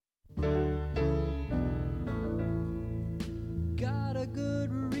a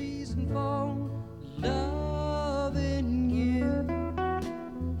good reason for loving you.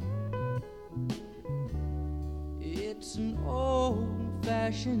 It's an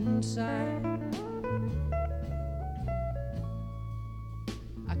old-fashioned sign.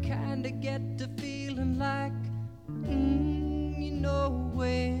 I kinda get the feeling like, you know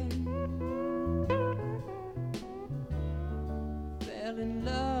when. Fell in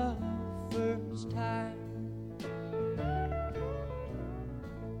love first time.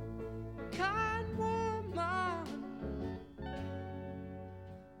 Kind woman,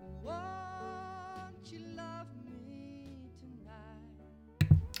 won't you love me tonight?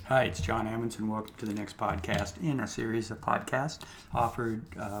 Hi, it's John Amundsen. Welcome to the next podcast in a series of podcasts offered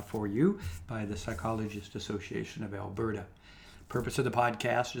for you by the Psychologist Association of Alberta. Purpose of the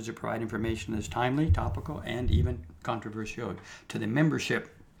podcast is to provide information that is timely, topical, and even controversial to the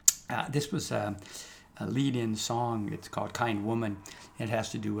membership. This was a lead-in song. It's called Kind Woman. It has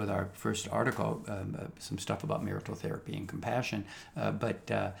to do with our first article, some stuff about marital therapy and compassion. But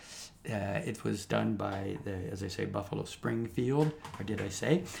it was done by, as I say, Buffalo Springfield, or did I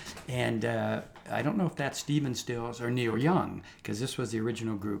say? And I don't know if that's Stephen Stills or Neil Young, because this was the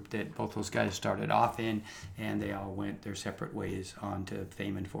original group that both those guys started off in, and they all went their separate ways on to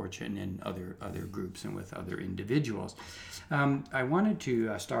fame and fortune in other groups and with other individuals. I wanted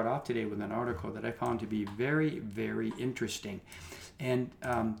to start off today with an article that I found to be very, very interesting. And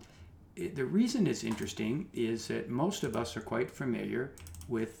the reason it's interesting is that most of us are quite familiar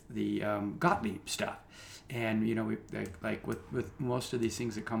with the Gottlieb stuff. And, you know, like with most of these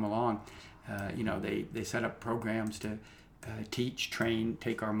things that come along, they set up programs to teach, train,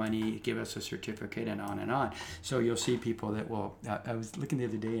 take our money, give us a certificate, and on and on. So you'll see people that will, I was looking the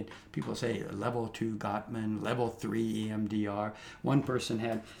other day, and people say level 2 Gottman, level 3 EMDR. One person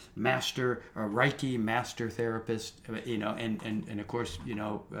had master or Reiki master therapist, and of course,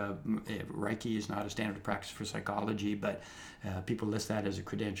 Reiki is not a standard of practice for psychology, but people list that as a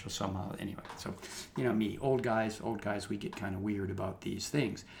credential somehow. Anyway, so, me, old guys, we get kind of weird about these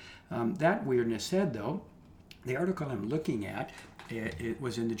things. That weirdness said, though, the article I'm looking at, it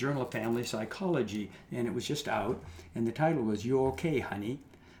was in the Journal of Family Psychology, and it was just out, and the title was "You Okay, Honey?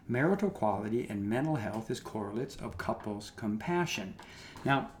 Marital Quality and Mental Health as Correlates of Couples Compassion."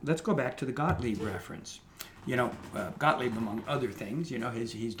 Now, let's go back to the Gottlieb reference. Gottlieb, among other things,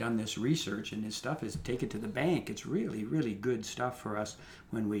 he's done this research, and his stuff is taken to the bank. It's really, really good stuff for us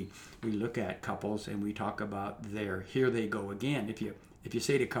when we look at couples and we talk about their here they go again. If you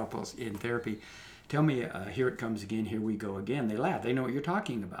say to couples in therapy, tell me, here it comes again, here we go again, they laugh. They know what you're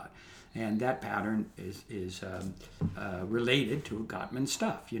talking about. And that pattern is related to Gottman's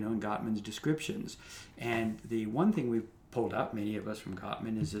stuff, and Gottman's descriptions. And the one thing we've pulled up, many of us from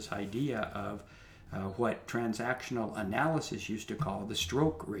Gottman, is this idea of what transactional analysis used to call the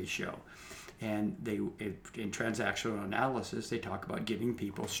stroke ratio. And in transactional analysis, they talk about giving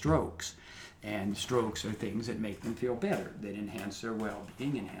people strokes. And strokes are things that make them feel better, that enhance their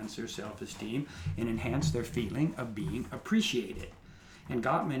well-being, enhance their self-esteem, and enhance their feeling of being appreciated. And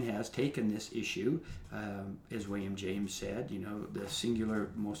Gottman has taken this issue, as William James said, the singular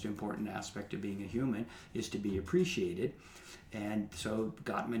most important aspect of being a human is to be appreciated. And so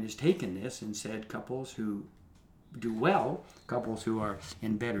Gottman has taken this and said couples who do well, couples who are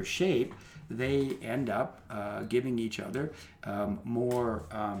in better shape, they end up giving each other more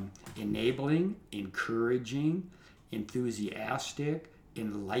enabling, encouraging, enthusiastic,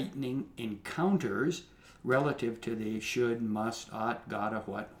 enlightening encounters relative to the should, must, ought, gotta,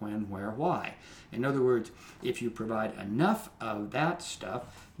 what, when, where, why. In other words, if you provide enough of that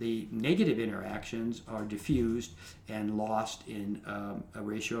stuff, the negative interactions are diffused and lost in a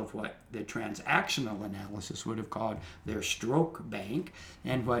ratio of what the transactional analysis would have called their stroke bank,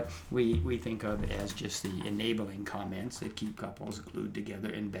 and what we think of as just the enabling comments that keep couples glued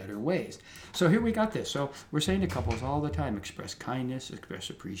together in better ways. So here we got this. So we're saying to couples all the time, express kindness, express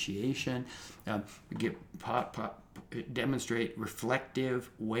appreciation, demonstrate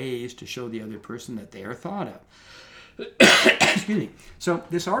reflective ways to show the other person that they are thought of. Excuse me. So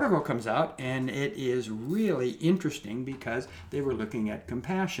this article comes out, and it is really interesting because they were looking at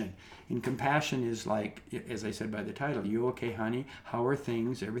compassion. And compassion is like, as I said by the title, you okay, honey? How are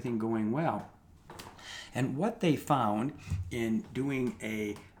things? Everything going well? And what they found in doing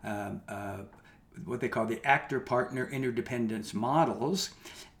what they call the actor-partner interdependence models,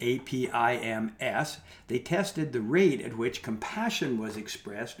 APIMS, they tested the rate at which compassion was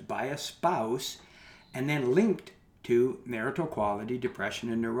expressed by a spouse and then linked to marital quality,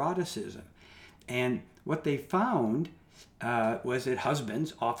 depression, and neuroticism. And what they found was that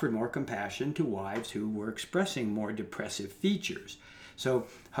husbands offered more compassion to wives who were expressing more depressive features. So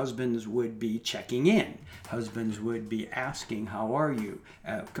husbands would be checking in. Husbands would be asking, how are you?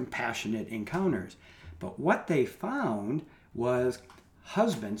 Compassionate encounters. But what they found was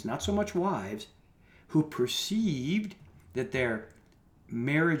husbands, not so much wives, who perceived that their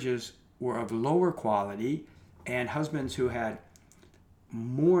marriages were of lower quality, and husbands who had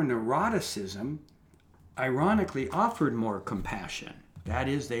more neuroticism ironically offered more compassion. That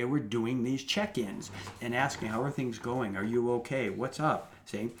is, they were doing these check-ins and asking, how are things going? Are you okay? What's up?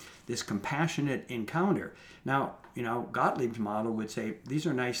 See, this compassionate encounter. Now, Gottlieb's model would say these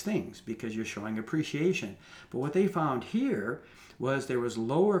are nice things because you're showing appreciation. But what they found here was there was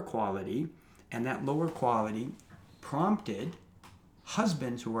lower quality, and that lower quality prompted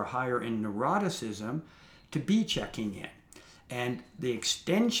husbands who were higher in neuroticism to be checking in. And the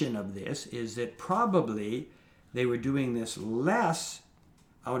extension of this is that probably they were doing this less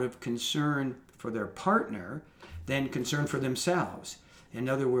out of concern for their partner than concern for themselves. In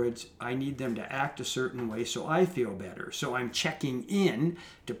other words, I need them to act a certain way so I feel better. So I'm checking in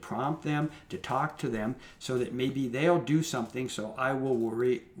to prompt them, to talk to them, so that maybe they'll do something so I will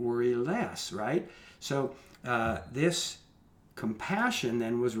worry less, right? So this compassion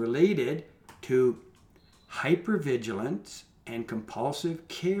then was related to hypervigilance and compulsive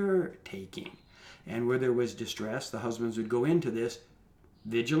caretaking. And where there was distress, the husbands would go into this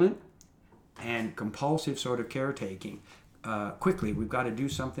vigilant and compulsive sort of caretaking. Quickly, we've got to do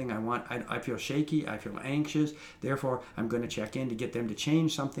something. I feel shaky, I feel anxious, therefore I'm going to check in to get them to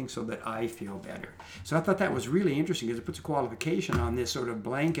change something so that I feel better. So I thought that was really interesting because it puts a qualification on this sort of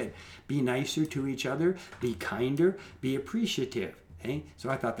blanket. Be nicer to each other, be kinder, be appreciative. Okay? So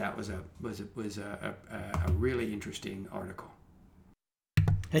I thought that was a really interesting article.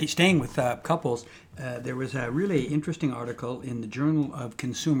 Hey, staying with couples, there was a really interesting article in the Journal of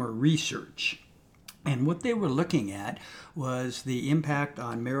Consumer Research. And what they were looking at was the impact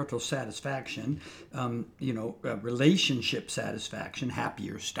on marital satisfaction, relationship satisfaction,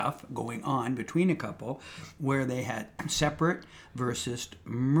 happier stuff going on between a couple where they had separate versus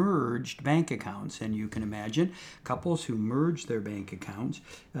merged bank accounts. And you can imagine couples who merged their bank accounts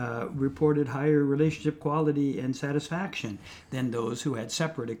reported higher relationship quality and satisfaction than those who had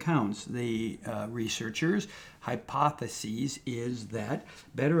separate accounts. The researchers' hypothesis is that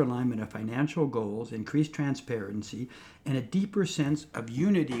better alignment of financial goals, increased transparency, and a deeper sense of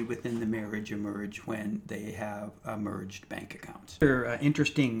unity within the marriage emerge when they have merged bank accounts. Another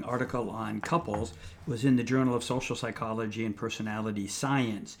interesting article on couples was in the Journal of Social Psychology and Personality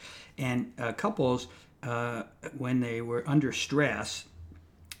Science. And couples, when they were under stress,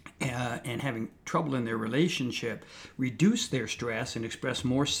 and having trouble in their relationship, reduce their stress and express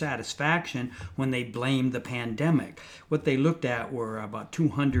more satisfaction when they blamed the pandemic. What they looked at were about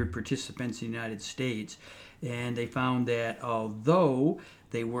 200 participants in the United States, and they found that although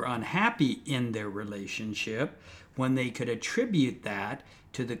they were unhappy in their relationship, when they could attribute that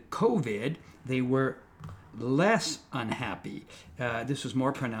to the COVID, they were less unhappy. This was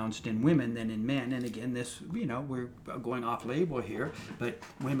more pronounced in women than in men. And again, this, we're going off label here, but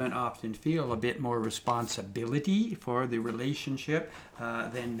women often feel a bit more responsibility for the relationship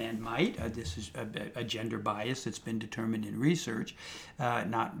than men might. This is a gender bias that's been determined in research,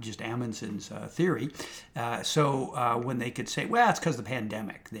 not just Amundsen's theory. So when they could say, well, it's because of the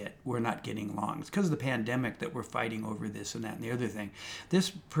pandemic that we're not getting along. It's because of the pandemic that we're fighting over this and that and the other thing. This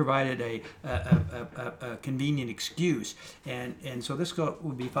provided a convenient excuse, and so this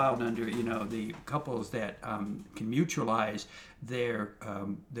would be filed under the couples that can mutualize their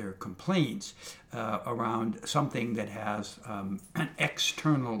complaints around something that has an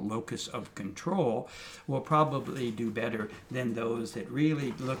external locus of control will probably do better than those that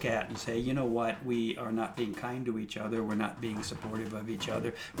really look at and say, you know what, we are not being kind to each other, we're not being supportive of each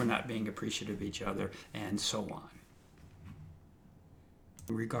other, we're not being appreciative of each other, and so on.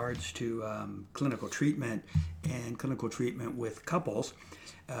 In regards to clinical treatment and clinical treatment with couples,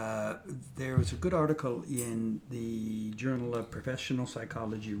 there was a good article in the Journal of Professional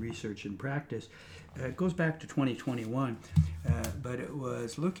Psychology Research and Practice. It goes back to 2021, but it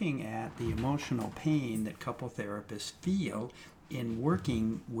was looking at the emotional pain that couple therapists feel in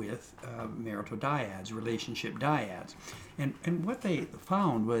working with marital dyads, relationship dyads. And what they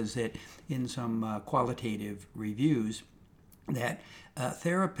found was that in some qualitative reviews, that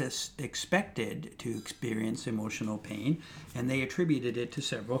therapists expected to experience emotional pain, and they attributed it to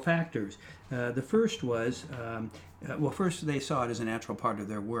several factors. The first was well, first they saw it as a natural part of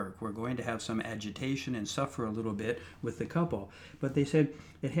their work. We're going to have some agitation and suffer a little bit with the couple. But they said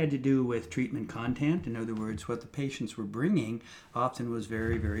it had to do with treatment content. In other words, what the patients were bringing often was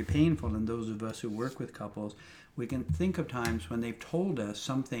very, very painful. And those of us who work with couples, we can think of times when they've told us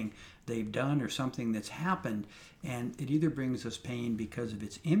something they've done or something that's happened, and it either brings us pain because of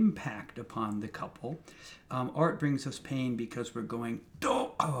its impact upon the couple, or it brings us pain because we're going,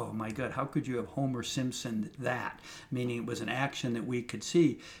 oh my God, how could you have Homer Simpson that? Meaning it was an action that we could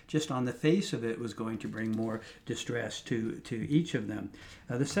see just on the face of it was going to bring more distress to each of them.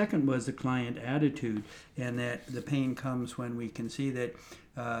 The second was the client attitude, and that the pain comes when we can see that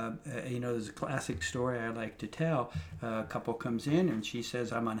there's a classic story I like to tell. A couple comes in and she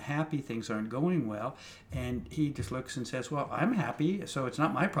says, I'm unhappy, things aren't going well. And he just looks and says, well, I'm happy, so it's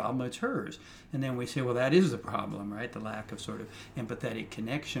not my problem, it's hers. And then we say, well, that is the problem, right? The lack of sort of empathetic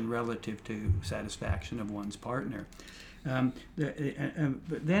connection relative to satisfaction of one's partner. But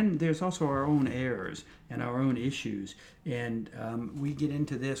then there's also our own errors and our own issues, and we get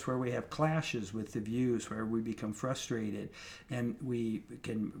into this where we have clashes with the views, where we become frustrated, and we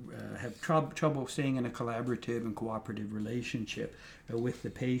can have trouble staying in a collaborative and cooperative relationship with the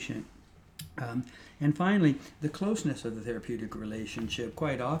patient. And finally, the closeness of the therapeutic relationship.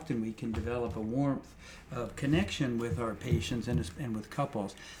 Quite often we can develop a warmth of connection with our patients and with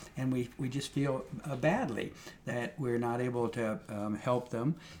couples, and we just feel badly that we're not able to help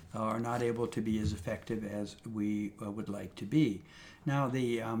them or not able to be as effective as we would like to be. Now,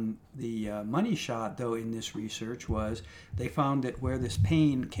 the money shot, though, in this research was they found that where this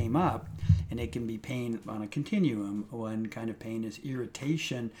pain came up, and it can be pain on a continuum. One kind of pain is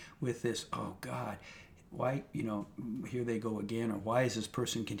irritation with this, oh God, why, here they go again, or why is this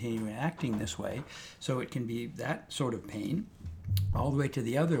person continuing acting this way? So it can be that sort of pain, all the way to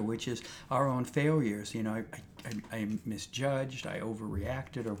the other, which is our own failures. I misjudged, I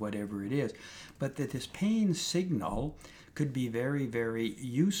overreacted, or whatever it is. But that this pain signal could be very, very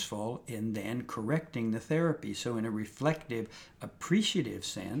useful in then correcting the therapy. So in a reflective, appreciative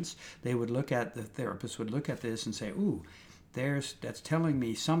sense, the therapist would look at this and say, ooh, that's telling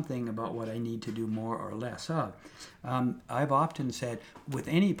me something about what I need to do more or less of. I've often said with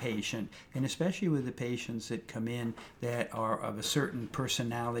any patient, and especially with the patients that come in that are of a certain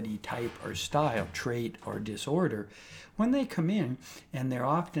personality type or style, trait or disorder, when they come in and they're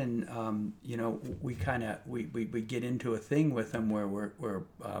often, we get into a thing with them where we're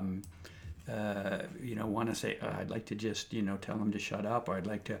want to say, I'd like to just, tell them to shut up, or I'd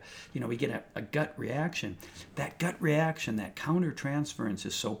like to, we get a gut reaction. That gut reaction, that countertransference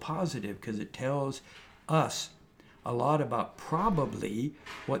is so positive because it tells us a lot about probably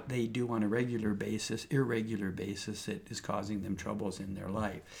what they do on a irregular basis that is causing them troubles in their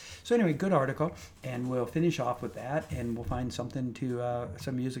life. So anyway, good article, and we'll finish off with that, and we'll find something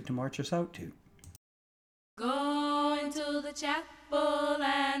some music to march us out to. Going to the chapel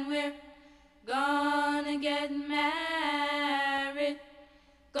and we're gonna get married.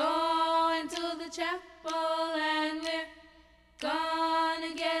 Going to the chapel and we're gonna